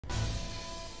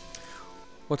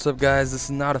What's up, guys? This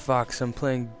is Not a Fox. I'm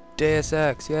playing Deus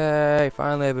Ex. Yay!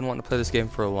 Finally, I've been wanting to play this game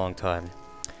for a long time.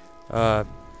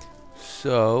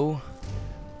 So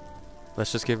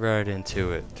let's just get right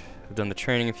into it. I've done the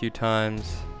training a few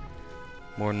times,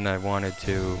 more than I wanted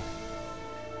to.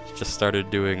 Just started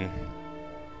doing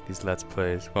these Let's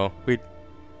Plays. Well,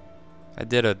 I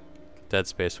did a Dead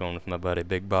Space one with my buddy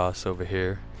Big Boss over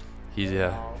here.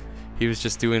 He was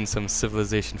just doing some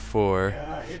Civilization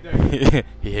 4.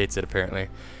 He hates it apparently,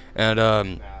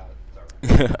 and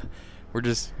we were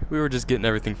just getting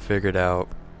everything figured out.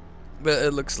 But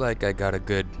it looks like I got a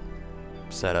good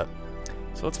setup.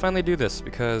 So let's finally do this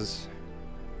because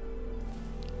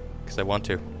I want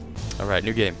to. All right,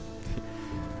 new game.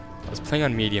 I was playing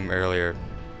on medium earlier,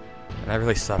 and I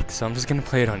really sucked. So I'm just gonna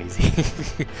play it on easy.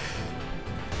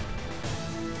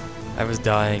 I was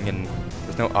dying and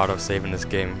there's no autosave in this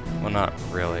game. Well, not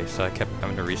really, so I kept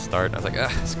having to restart. I was like,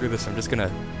 screw this, I'm just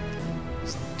gonna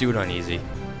do it on easy.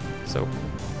 So,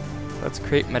 let's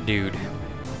create my dude.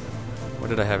 What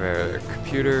did I have earlier?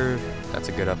 Computer, that's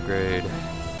a good upgrade.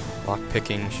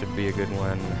 Lockpicking should be a good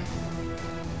one.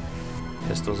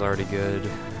 Pistol's already good.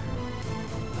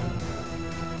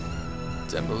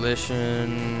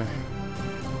 Demolition.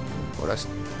 What else?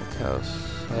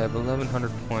 I have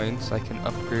 1,100 points. I can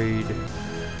upgrade.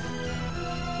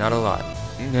 Not a lot.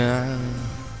 Nah.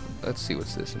 Let's see,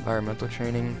 what's this? Environmental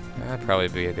training? That'd probably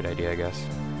be a good idea, I guess.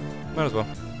 Might as well.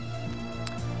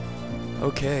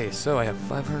 Okay, so I have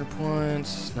 500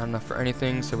 points. Not enough for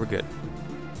anything, so we're good.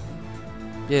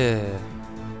 Yeah.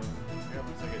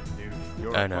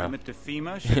 Your I know. appointment to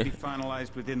FEMA should be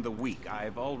finalized within the week.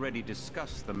 I've already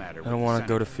discussed the matter. I don't want to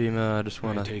go to FEMA. I just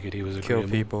want to kill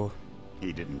people.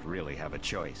 He didn't really have a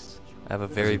choice. I have a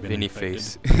very Vinny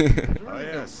face. Oh,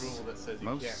 yes,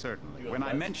 most certainly. When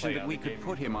I mentioned that we could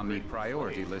put him on the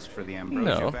priority list for the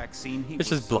ambrosia vaccine, he It's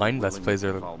was just blind Let's Plays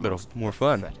are a little more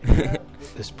fun.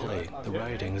 This play, the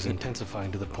rioting is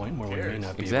intensifying to the point where we may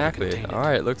not be Exactly. able to contain it.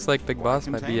 Alright, looks like Big Boss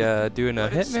might be doing a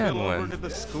Hitman one.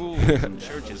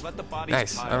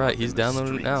 Nice. Alright, he's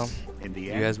downloading it now.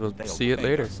 You guys will see it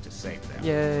later.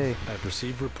 Yay. I've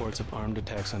received reports of armed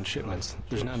attacks on shipments.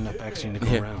 There's not enough vaccine to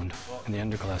go around, and the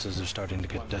underclasses are starting to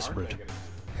get desperate.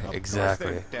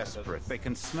 Exactly. Desperate. They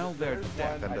can smell their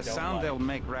death, and the sound they'll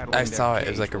make rattling I saw their it.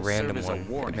 It was like a cage will random serve as a one.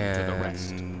 warning to the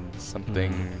rest. Hitman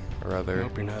something or I other.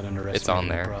 hope you're not underestimating It's on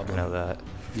the there. I problem. know that.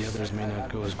 The others may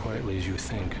not go as quietly as you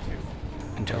think.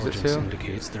 Intelligence too?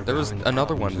 indicates they're There was behind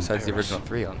another one problems in besides the Paris. original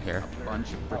 3 on here. A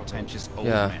bunch of pretentious old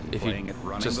Yeah, men if playing you at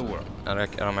running just, the world. I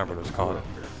don't remember what it was called.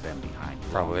 Them behind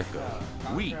Probably.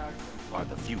 We are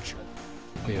the future.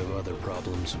 We have other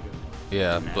problems.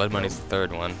 Yeah, Blood Money's the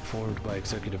third one. Formed by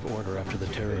executive order after the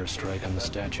terrorist strike on the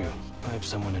statue. I have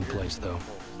someone in place, though.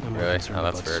 I'm more Really? concerned Oh,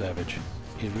 that's about weird. Savage.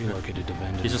 He's relocated to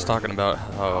Vandenberg. He's just talking about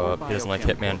how he doesn't like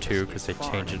Hitman 2 because they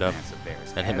changed it up,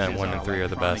 and Hitman 1 and 3 are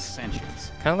the best. Kind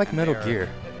of like Metal Gear.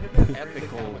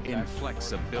 Ethical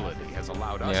inflexibility has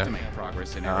allowed us Yeah. to make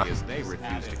progress in areas they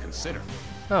refuse to consider,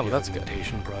 Oh, well, that's good.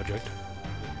 Augmentation project.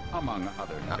 among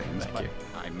other things. thank But you.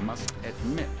 I must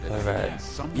admit that Alright. it's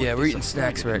somewhat Yeah, we're eating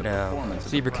disappointed snacks in right the now. performance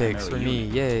of Zebra the cakes for primary me,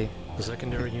 unit. yay. The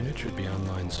secondary unit should be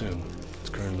online soon. It's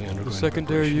currently undergoing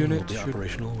secondary preparation and unit will be should-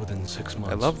 operational within 6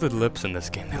 months. I love the lips in this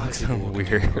game, they look so People will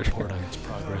continue to weird. report on its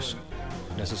progress.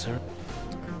 Necessary?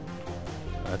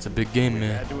 That's a big game, We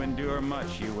man. had to endure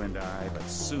much, you and I, but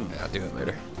soon I'll do it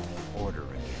later. order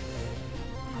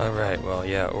it. Alright, well,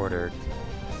 yeah, ordered.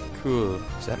 Cool.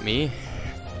 Is that me?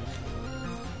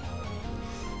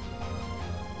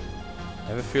 I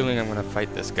have a feeling I'm gonna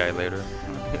fight this guy later.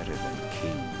 Better than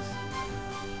kings.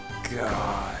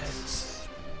 Gods.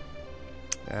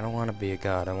 I don't want to be a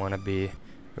god. I want to be a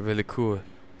really cool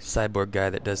cyborg guy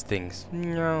that does things.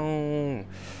 No.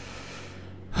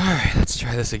 Alright, let's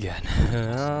try this again.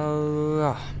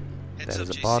 That is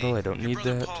a bottle. I don't need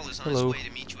that. Hello.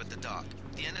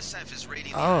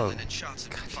 Oh, God,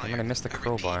 I'm gonna miss the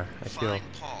crowbar. I feel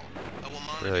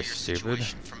really stupid.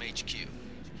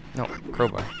 No,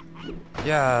 crowbar.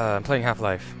 Yeah, I'm playing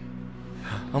Half-Life.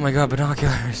 Oh my god,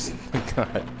 binoculars. Oh my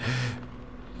god.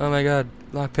 Oh my god,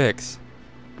 lockpicks.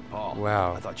 Paul,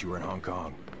 Wow. I thought you were in Hong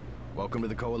Kong. Welcome to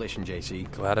the coalition, JC.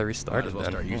 Glad I restarted Might as well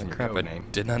then. start Holy using the crap, I code name.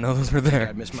 did not know those were Think there.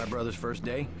 I'd missed my brother's first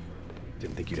day?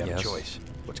 Didn't think you'd have Yes. a choice.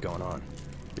 What's going on?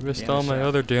 You missed The all my NSF.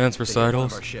 other dance They hit one of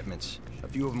recitals. our shipments. A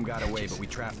few of them got away, but we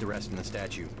trapped the rest in the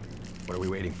statue. What are we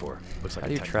waiting for? Looks like How a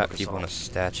do you technical trap people in a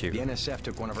assault. statue? The NSF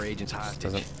took one of our agents hostage.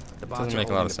 Doesn't- the bots doesn't are make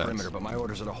a lot holding of the sense. perimeter, but my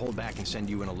orders are to hold back and send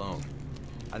you in alone.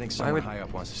 I think Why someone would- high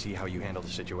up wants to see how you handle the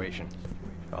situation.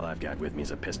 All I've got with me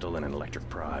is a pistol and an electric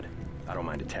prod. I don't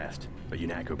mind a test, but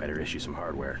UNACO better issue some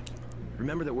hardware.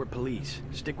 Remember that we're police.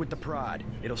 Stick with the prod.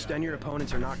 It'll stun your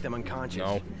opponents or knock them unconscious.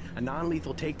 No. A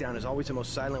non-lethal takedown is always the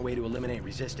most silent way to eliminate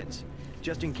resistance.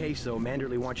 Just in case, though,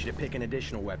 Manderley wants you to pick an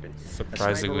additional weapon.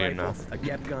 Surprisingly a sniper enough. rifle,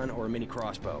 a GEP gun, or a mini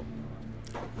crossbow.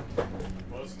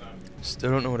 Still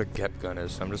don't know what a GEP gun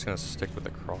is, so I'm just gonna stick with the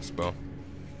crossbow.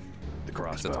 The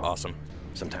crossbow. That's awesome.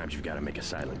 Sometimes you've got to make a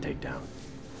silent takedown.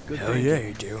 Good Hell thinking. yeah,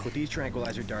 you do. With these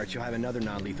tranquilizer darts, you'll have another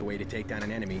non-lethal way to take down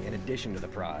an enemy in addition to the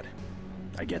prod.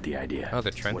 I get the idea. Oh, the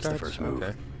Trent What's darts? the first move?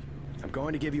 Okay. I'm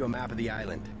going to give you a map of the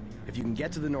island. If you can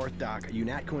get to the north dock, a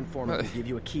UNATCO informant will give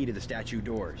you a key to the statue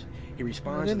doors. He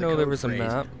responds didn't to the know there code was a phrase,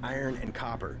 map. iron and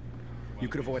copper. You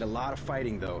could avoid a lot of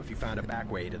fighting, though, if you found a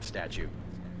back way to the statue.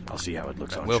 I'll see how it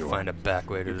looks on We'll shore. find a back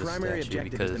way to Your the primary statue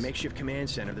objective is the because makeshift command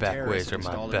center the back terrorists ways are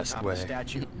my installed best on top way. of the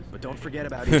statue. But don't forget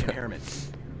about Agent Harriman.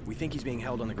 We think he's being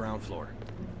held on the ground floor.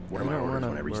 What are my I don't orders wanna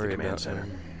when I reach the worry command about center?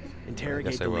 him.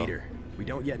 Interrogate I the will. leader. We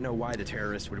don't yet know why the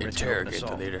terrorists would risk an open Interrogate the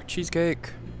assault. leader.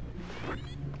 Cheesecake.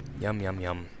 Yum, yum,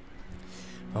 yum.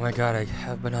 Oh my god, I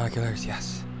have binoculars.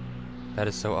 Yes. That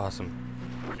is so awesome.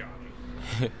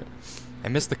 I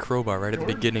missed the crowbar right at the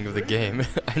beginning of the game.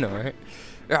 I know, right?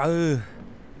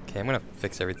 Okay, I'm gonna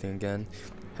fix everything again.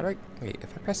 How do I... Wait,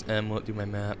 if I press M, will it do my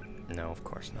map? No, of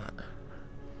course not.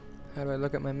 How do I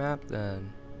look at my map,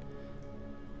 then?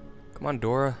 Come on,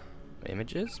 Dora.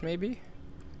 Images, maybe?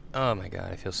 Oh my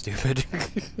god, I feel stupid.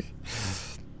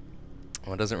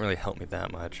 Well, it doesn't really help me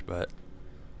that much, but...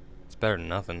 It's better than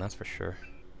nothing, that's for sure.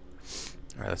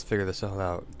 Alright, let's figure this all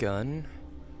out. Gun.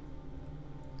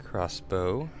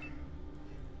 Crossbow.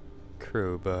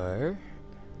 Crowbar.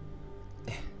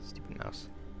 Stupid mouse.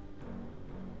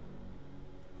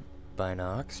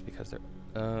 Binocs, because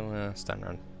they're... stun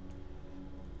run.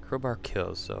 Crowbar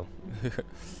kills, so...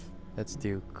 Let's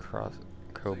do crowbar.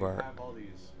 So you have all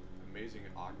these amazing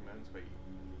augments, but you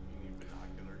need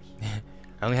binoculars.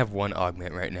 I only have one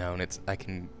augment right now, and I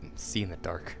can see in the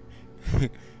dark. You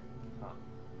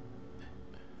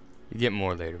get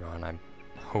more later on, I'm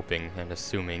hoping and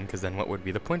assuming, because then what would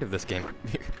be the point of this game?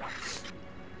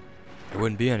 There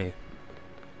wouldn't be any.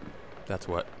 That's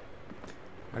what.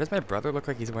 Why does my brother look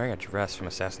like he's wearing a dress from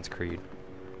Assassin's Creed?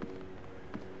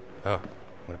 Oh, I'm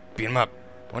gonna beat him up.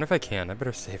 I wonder if I can. I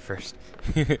better save first.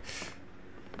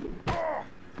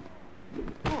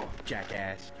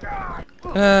 Jackass.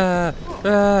 How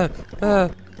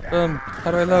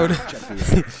do I load?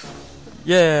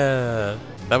 Yeah,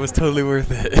 that was totally worth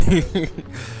it.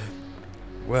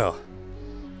 Well,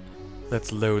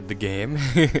 let's load the game.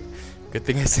 Good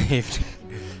thing I saved.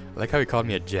 I like how he called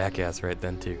me a jackass right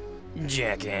then too.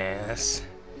 Jackass.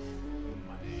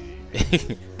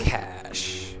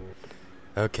 Cash.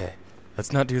 Okay,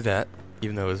 let's not do that,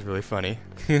 even though it was really funny.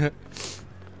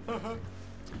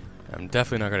 I'm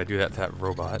definitely not going to do that to that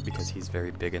robot because he's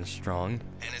very big and strong,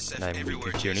 and I'm weak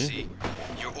and puny.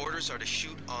 Your orders are to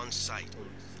shoot on sight.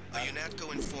 A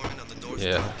UNATCO informant on the north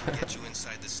Yeah. dock will get you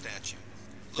inside the statue.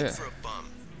 Look Yeah. for a bum.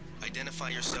 Identify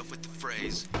yourself with the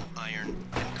phrase iron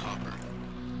and copper.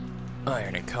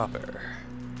 Iron and copper.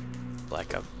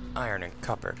 Like a iron and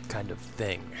copper kind of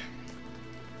thing.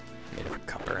 Made of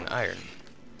copper and iron.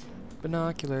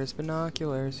 Binoculars,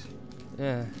 binoculars.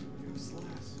 Yeah.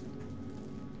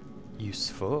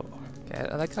 Useful. Okay,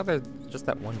 I like how there's just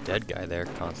that one dead guy there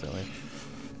constantly.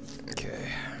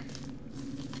 Okay.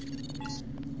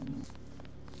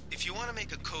 If you want to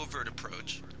make a covert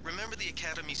approach, remember the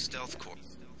Academy Stealth Corps.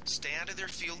 Stay out of their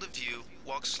field of view,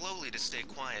 walk slowly to stay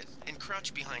quiet, and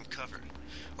crouch behind cover.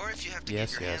 Or if you have to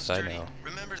Yes, get your yes, hands I dirty, know.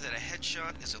 remember that a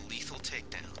headshot is a lethal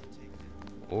takedown.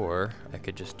 Or I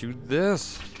could just do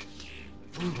this.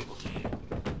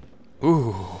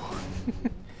 Ooh.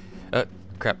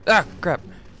 Crap. Ah, crap.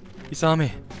 He saw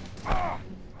me. I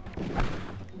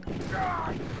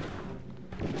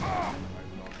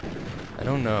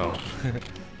don't know.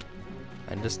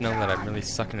 I just know that I'm really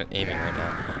sucking at aiming right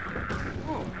now.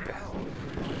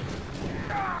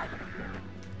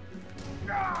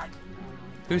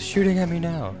 Who's shooting at me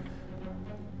now?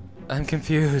 I'm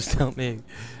confused. Help me.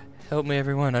 Help me,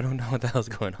 everyone. I don't know what the hell's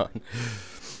going on.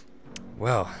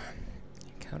 Well,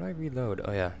 how do I reload?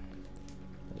 Oh, yeah.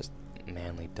 Just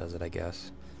manly does it, I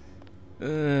guess.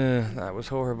 That was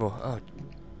horrible. Oh,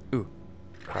 ooh.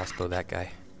 Crossbow that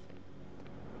guy.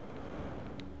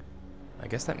 I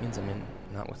guess that means I'm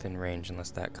not within range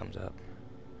unless that comes up.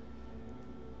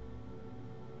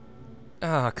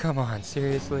 Ah, oh, come on,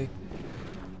 seriously?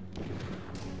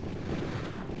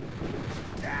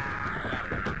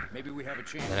 Maybe we have a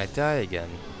chance. And I die again.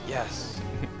 Yes.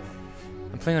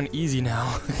 I'm playing on easy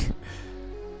now.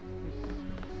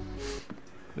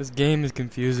 This game is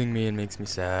confusing me and makes me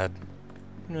sad.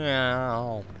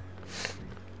 No.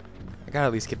 I gotta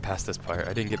at least get past this part.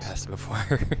 I didn't get past it before.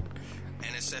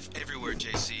 NSF everywhere,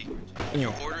 JC.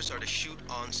 Your orders are to shoot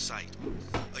on sight.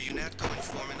 A UNATCO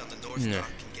informant on the North Dock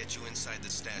can get you inside the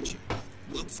statue.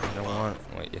 Look for a bomb.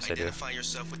 Wait, yes Identify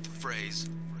yourself with the phrase.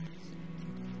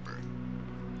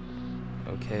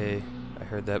 Okay, I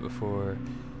heard that before.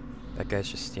 That guy's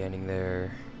just standing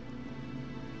there.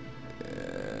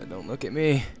 Don't look at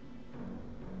me.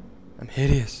 I'm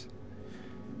hideous.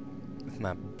 With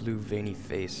my blue veiny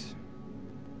face.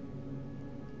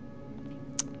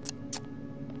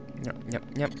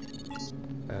 Yep.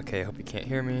 Okay, I hope you can't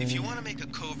hear me. If you want to make a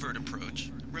covert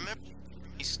approach, remember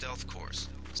the stealth course.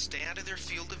 Stay out of their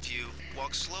field of view,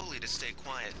 walk slowly to stay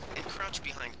quiet, and crouch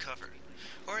behind cover.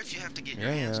 Or if you have to get your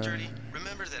hands dirty,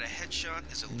 remember that a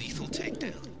headshot is a lethal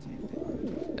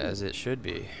takedown. As it should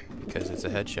be, because it's a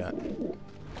headshot.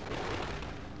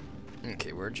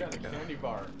 Okay, where'd you go? Candy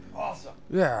bar. Awesome.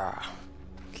 Yeah.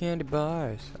 Candy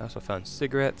bars. I also found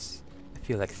cigarettes. I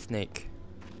feel like a snake.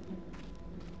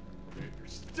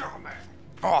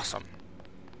 Awesome.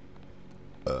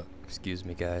 Excuse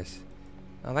me, guys.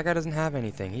 Oh, that guy doesn't have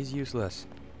anything. He's useless.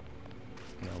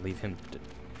 I'll leave him to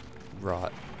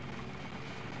rot.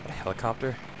 A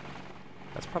helicopter?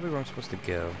 That's probably where I'm supposed to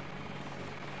go.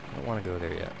 I don't want to go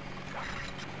there yet.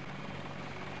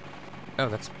 Oh,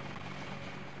 that's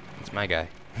my guy.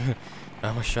 I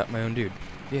almost shot my own dude.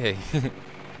 Yay.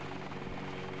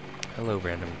 Hello,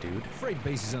 random dude. Afraid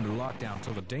base is under lockdown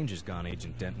till the danger's gone,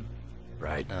 Agent Denton.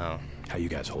 Right. Oh. How you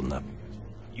guys holding up?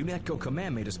 UNATCO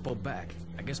command made us pull back.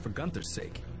 I guess for Gunther's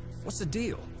sake. What's the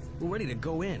deal? We're ready to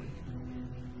go in.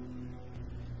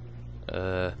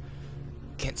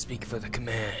 Can't speak for the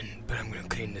command, but I'm gonna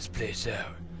clean this place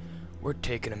out. We're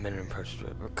taking a minimum approach.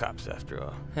 We're cops after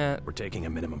all. We're taking a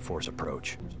minimum force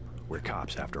approach. We're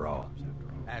cops after all.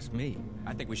 Ask me.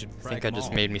 I think we should I think I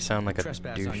just made me sound like a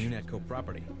trespass douche. on UNATCO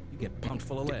property. You get pumped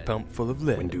full of lead. Pumped full of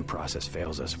lead. When due process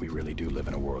fails us, we really do live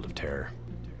in a world of terror.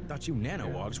 Thought you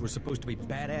nanowogs were supposed to be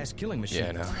badass killing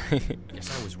machines. Yeah, I know.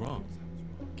 Guess I was wrong.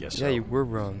 Guess so. Yeah, you were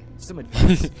wrong. Some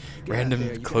advice.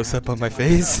 Random close-up on my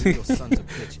face. Sons of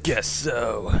bitches. Guess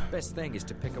so. Best thing is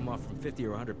to pick them off from 50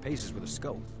 or 100 paces with a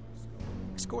scope.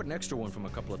 I scored an extra one from a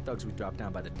couple of thugs we dropped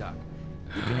down by the dock.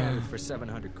 You can have it for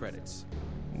 700 credits.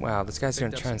 Wow, this guy's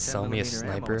gonna Picked up try and some sell me a 10mm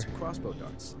ammo sniper. and some crossbow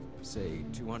darts. Say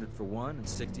 200 for one and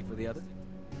 60 for the other.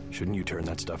 Shouldn't you turn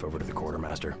that stuff over to the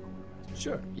quartermaster?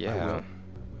 Sure. I Yeah. will.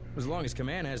 As long as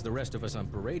command has the rest of us on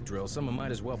parade drill, someone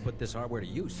might as well put this hardware to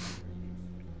use.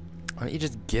 Why don't you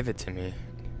just give it to me?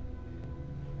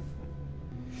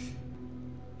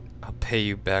 I'll pay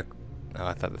you back. Oh,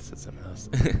 I thought this said something else.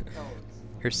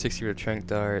 Here's 60 for tranq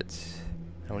darts.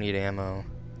 I don't need ammo.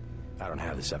 I don't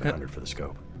have the 700 for the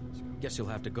scope. Guess you'll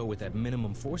have to go with that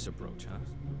minimum force approach, huh?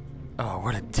 Oh,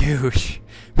 what a douche.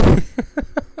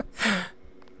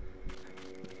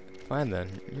 Fine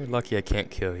then. You're lucky I can't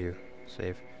kill you.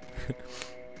 Save.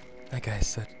 That guy's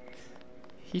such...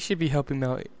 He should be helping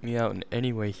me out in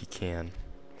any way he can.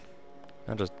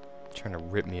 Not just trying to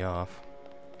rip me off.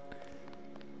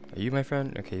 Are you my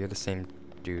friend? Okay, you're the same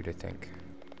dude, I think.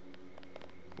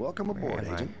 Welcome aboard, Where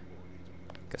am I? Agent.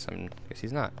 Guess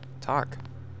he's not. Talk.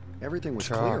 Everything was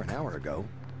Chalk. clear an hour ago.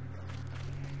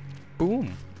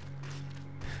 Boom.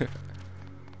 Can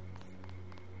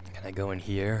I go in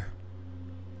here?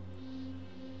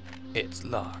 It's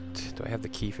locked. Do I have the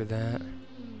key for that?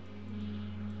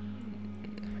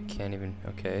 I can't even...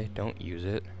 Okay, don't use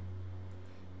it.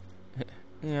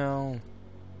 No.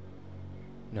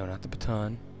 No, not the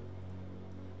baton.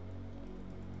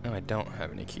 No, I don't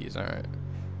have any keys. Alright.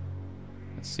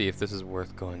 Let's see if this is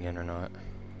worth going in or not.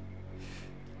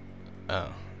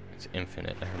 Oh, it's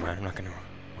infinite. Never mind, I'm not gonna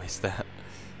waste that.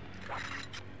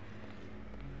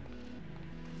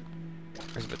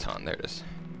 Where's the baton? There it is.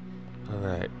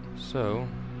 Alright, so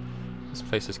this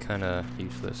place is kinda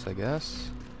useless, I guess.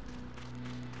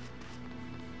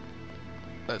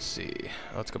 Let's see.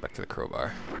 Let's go back to the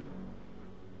crowbar.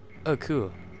 Oh,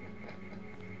 cool.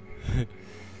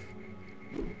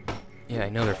 Yeah, I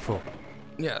know they're full.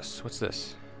 Yes, what's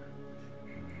this?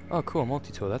 Oh, cool,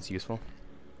 multi-tool, that's useful.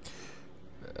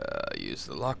 Use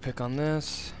the lockpick on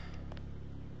this.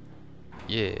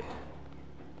 Yeah.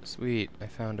 Sweet, I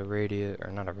found a radio,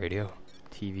 or not a radio,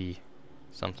 TV,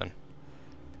 something.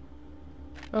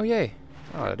 Oh, yay.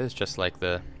 Oh, it is just like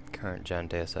the current gen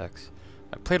Deus Ex.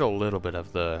 I played a little bit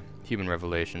of the Human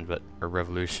Revolution, but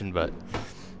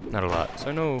not a lot. So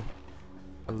I know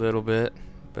a little bit,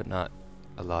 but not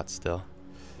a lot still.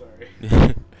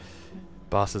 Sorry.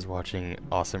 Boss is watching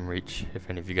Awesome Reach. If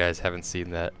any of you guys haven't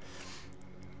seen that,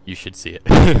 you should see it.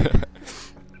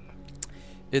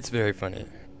 It's very funny.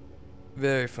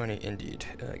 Very funny indeed.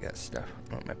 I got stuff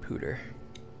on my pooter.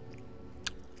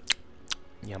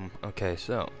 Yum. Okay,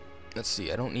 so let's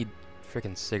see. I don't need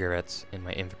freaking cigarettes in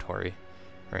my inventory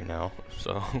right now,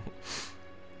 so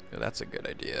that's a good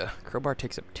idea. Crowbar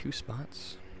takes up 2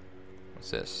 spots. What's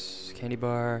this? Candy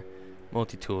bar.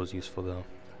 Multi-tool is useful though.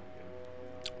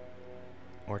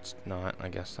 Or it's not. I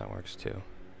guess that works too.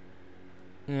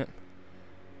 Yep.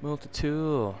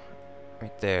 Multi-tool.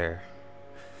 Right there.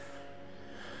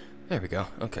 There we go.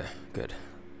 Okay, good.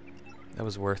 That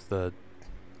was worth the...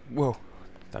 Whoa.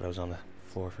 Thought I was on the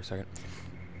floor for a second.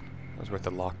 That was worth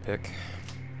the lockpick.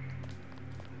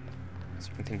 Is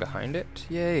there anything behind it?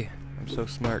 Yay! I'm so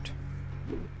smart.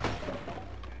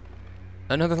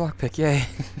 Another lockpick, yay!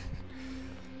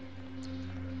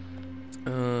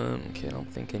 Okay, I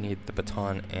don't think I need the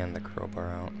baton and the crowbar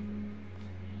out.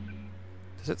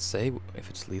 Does it say if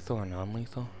it's lethal or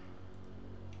non-lethal?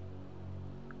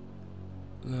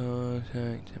 Low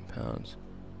attack, 10 pounds.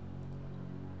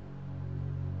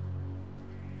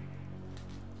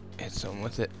 Hit someone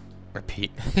with it.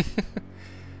 Repeat. Let's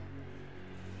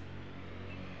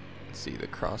see, the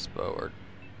crossbow or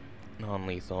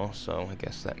non-lethal, so I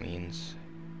guess that means...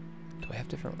 Do I have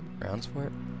different rounds for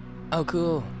it? Oh,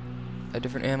 cool! I have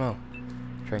different ammo.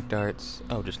 Trank darts.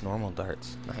 Oh, just normal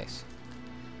darts. Nice.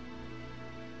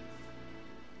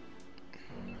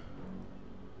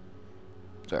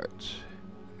 Darts.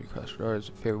 Cross darts,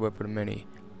 a favorite weapon of many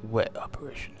wet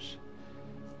operations.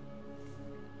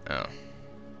 Oh.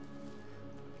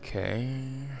 Okay.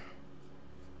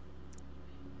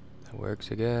 That works,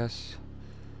 I guess.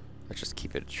 Let's just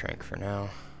keep it a trank for now.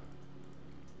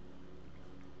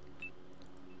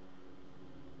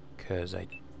 Because I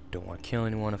don't want to kill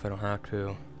anyone if I don't have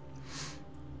to.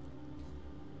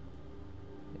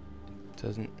 It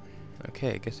doesn't...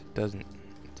 Okay, I guess it doesn't...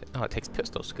 Oh, it takes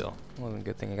pistol skill. Well, then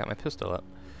good thing I got my pistol up.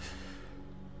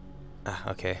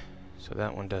 Ah, okay. So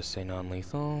that one does say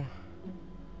non-lethal.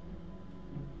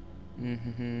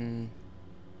 I'm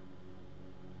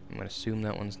gonna assume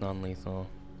that one's non-lethal.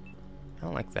 I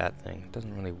don't like that thing. It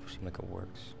doesn't really seem like it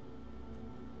works.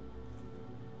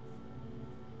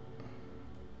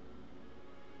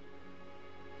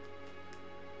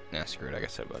 Nah, screw it. I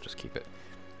guess I'll just keep it.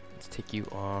 Let's take you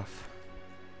off.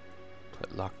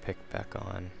 Put lockpick back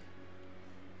on.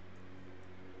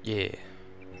 Yeah.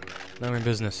 Now we're in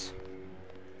business.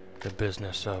 The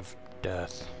business of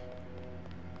death.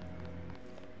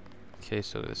 Okay,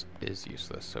 so this is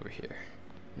useless over here.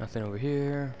 Nothing over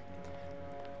here.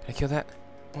 Can I kill that?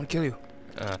 I want to kill you.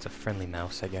 It's a friendly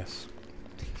mouse, I guess.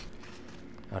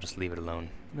 I'll just leave it alone.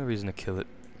 No reason to kill it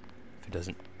if it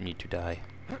doesn't need to die.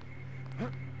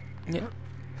 Yeah.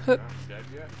 Dead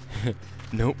yet?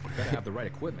 Nope. Better have the right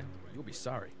equipment. You'll be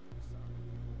sorry.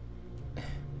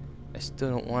 I still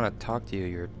don't want to talk to you.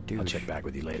 You're a douche. I'll check back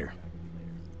with you later.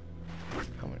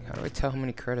 How do I tell how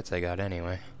many credits I got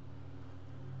anyway?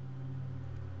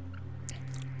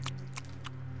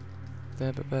 No,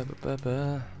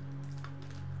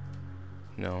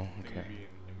 okay. Maybe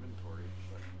in inventory,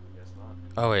 but I guess not.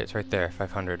 Oh wait, it's right there,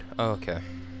 500. Oh, okay.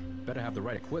 Better have the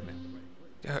right equipment.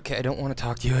 Okay, I don't want to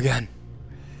talk to you again.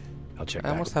 I'll check I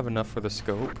back. almost have enough for the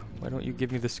scope. Why don't you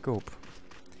give me the scope?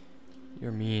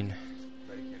 You're mean.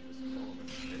 But you can't just kill him and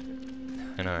take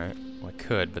it. I know, right? Well, I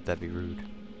could, but that'd be rude.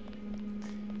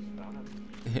 Stop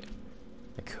him.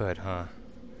 I could, huh?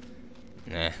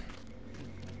 Nah.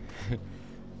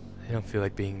 I don't feel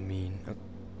like being mean. Oh,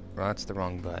 well, that's the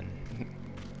wrong button.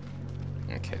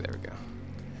 Okay, there we go.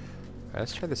 Alright,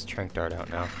 let's try this trank dart out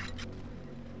now.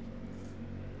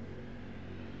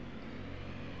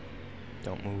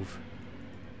 Don't move.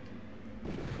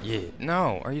 Yeah.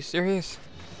 No, are you serious?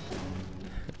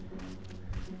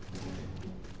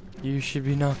 You should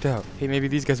be knocked out. Hey, maybe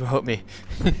these guys will help me.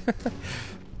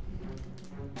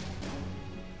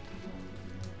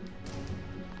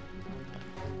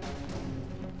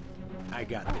 I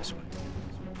got this one.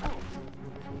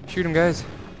 Shoot him, guys.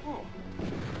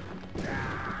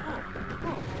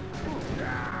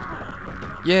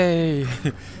 Yay!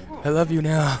 I love you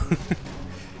now.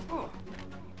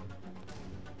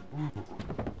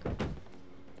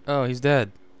 Oh, he's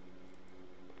dead.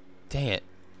 Dang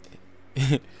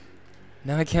it.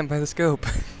 Now I can't buy the scope.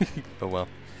 Oh well.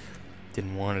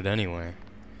 Didn't want it anyway.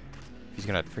 He's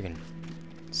gonna freaking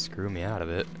screw me out of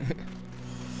it.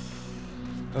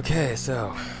 Okay,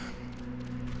 so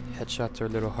headshots are a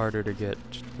little harder to get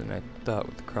than I thought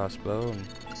with the crossbow, and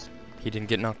he didn't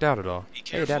get knocked out at all. Be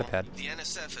Hey, careful. datapad. The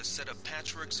NSF has set up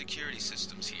patchwork security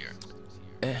systems here.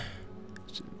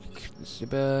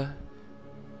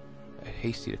 A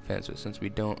hasty defense, but since we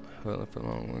don't hold it for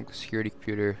long, security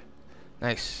computer.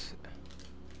 Nice.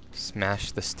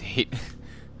 Smash the state.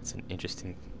 That's an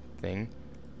interesting thing.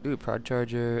 Ooh, prod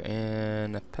charger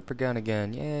and a pepper gun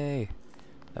again. Yay!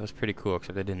 That was pretty cool,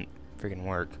 except it didn't friggin'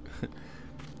 work.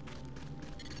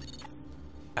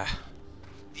 Ah.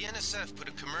 The NSF put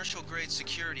a commercial-grade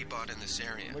security bot in this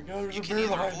area. Oh my God, there's You a can bear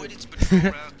either behind avoid it. its patrol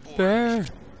route or Bear!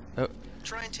 Oh,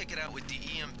 try and take it out with the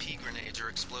EMP grenades or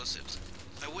explosives.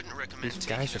 I wouldn't recommend these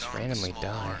taking guys it just on with randomly small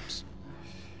die. arms.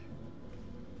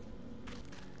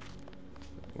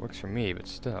 Works for me, but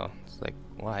still. It's like,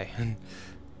 why?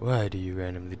 Why do you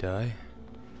randomly die?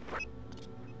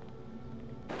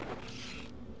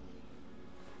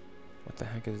 What the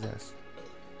heck is this?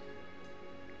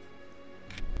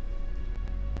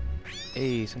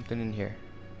 Hey, something in here.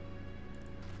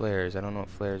 Flares. I don't know what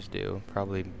flares do.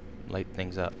 Probably light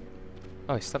things up.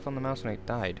 Oh, I stepped on the mouse and I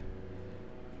died.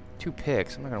 2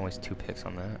 picks. I'm not gonna waste 2 picks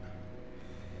on that.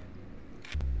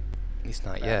 At least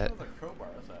not yet. With a crowbar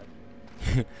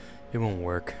aside. It won't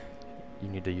work. You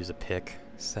need to use a pick,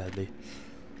 sadly.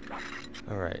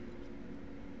 Alright.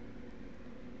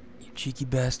 You cheeky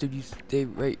bastard, you stay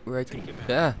right where I can.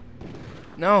 Ah!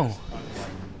 No!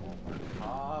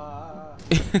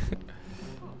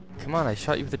 Come on, I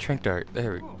shot you with a tranq dart.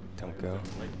 There we don't go.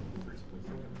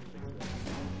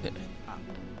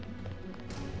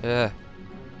 Yeah.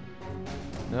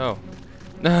 No.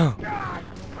 No!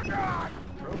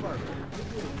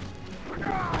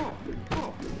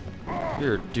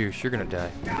 You're a douche, you're gonna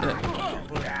die.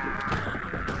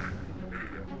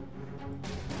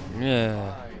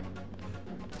 Yeah.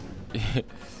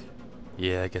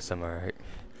 Yeah, I guess I'm alright.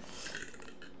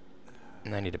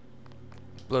 And I need to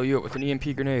blow you up with an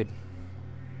EMP grenade.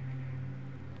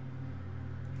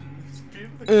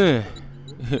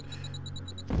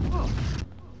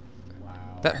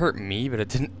 That hurt me, but it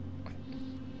didn't.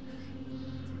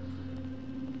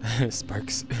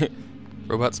 Sparks.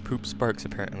 Robots poop sparks,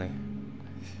 apparently.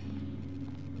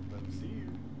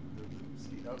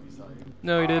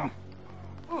 No, he didn't.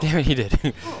 Damn it, he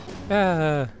did.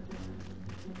 Ah.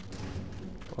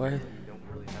 What?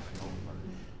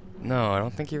 No, I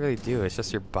don't think you really do. It's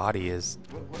just your body is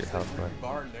your health bar.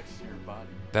 Bar next to your body.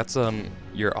 That's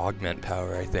your augment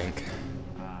power, I think.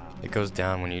 It goes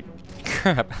down when you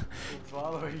crap. It's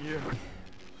following you.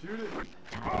 Shoot it.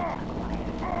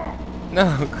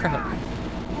 No, crap.